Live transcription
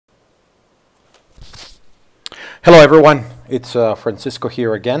Hello everyone, it's Francisco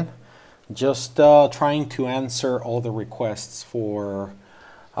here again. Just trying to answer all the requests for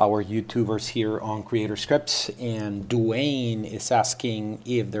our YouTubers here on Creator Scripts, and Dwayne is asking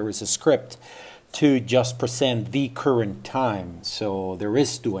if there is a script to just present the current time. So there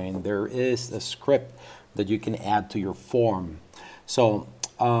is, Dwayne, there is a script that you can add to your form. So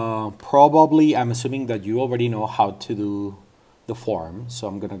probably I'm assuming that you already know how to do the form, so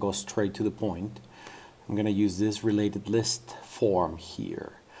I'm gonna go straight to the point. I'm going to use this related list form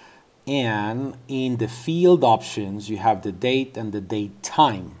here. And in the field options, you have the date and the date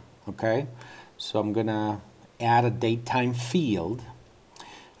time. Okay, so I'm going to add a date time field.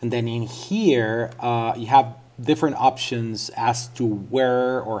 And then in here, you have different options as to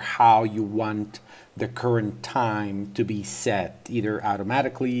where or how you want the current time to be set, either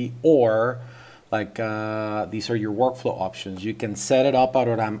automatically or like these are your workflow options. You can set it up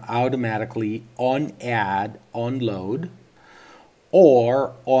automatically on add, on load,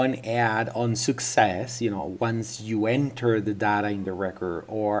 or on add, on success, you know, once you enter the data in the record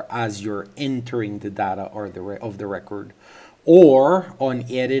or as you're entering the data or of the record, or on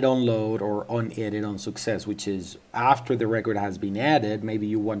edit, on load, or on edit, on success, which is after the record has been added. Maybe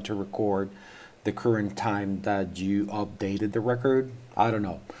you want to record the current time that you updated the record. I don't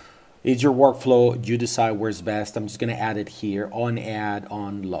know. It's your workflow, you decide where's best. I'm just gonna add it here, on add,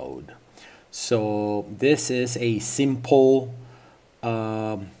 on load. So this is a simple,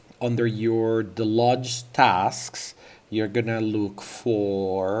 under your Deluge tasks, you're gonna look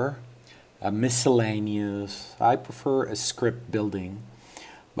for a miscellaneous. I prefer a script building,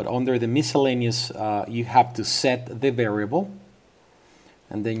 but under the miscellaneous, you have to set the variable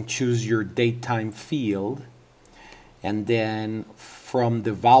and then choose your date time field. And then from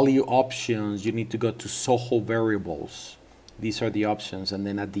the value options, you need to go to Zoho variables. These are the options. And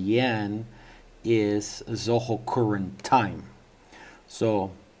then at the end is Zoho current time. So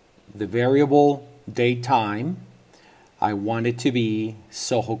the variable date time, I want it to be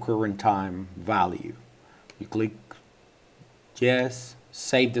Zoho current time value. You click yes,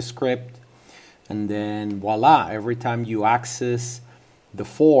 save the script, and then voila, every time you access the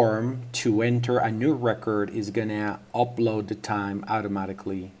form to enter a new record is gonna upload the time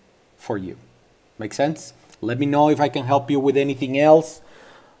automatically for you. Make sense? Let me know if I can help you with anything else.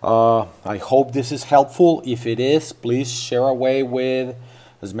 I hope this is helpful. If it is, please share away with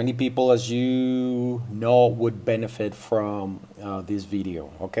as many people as you know would benefit from this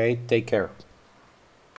video. Okay, take care.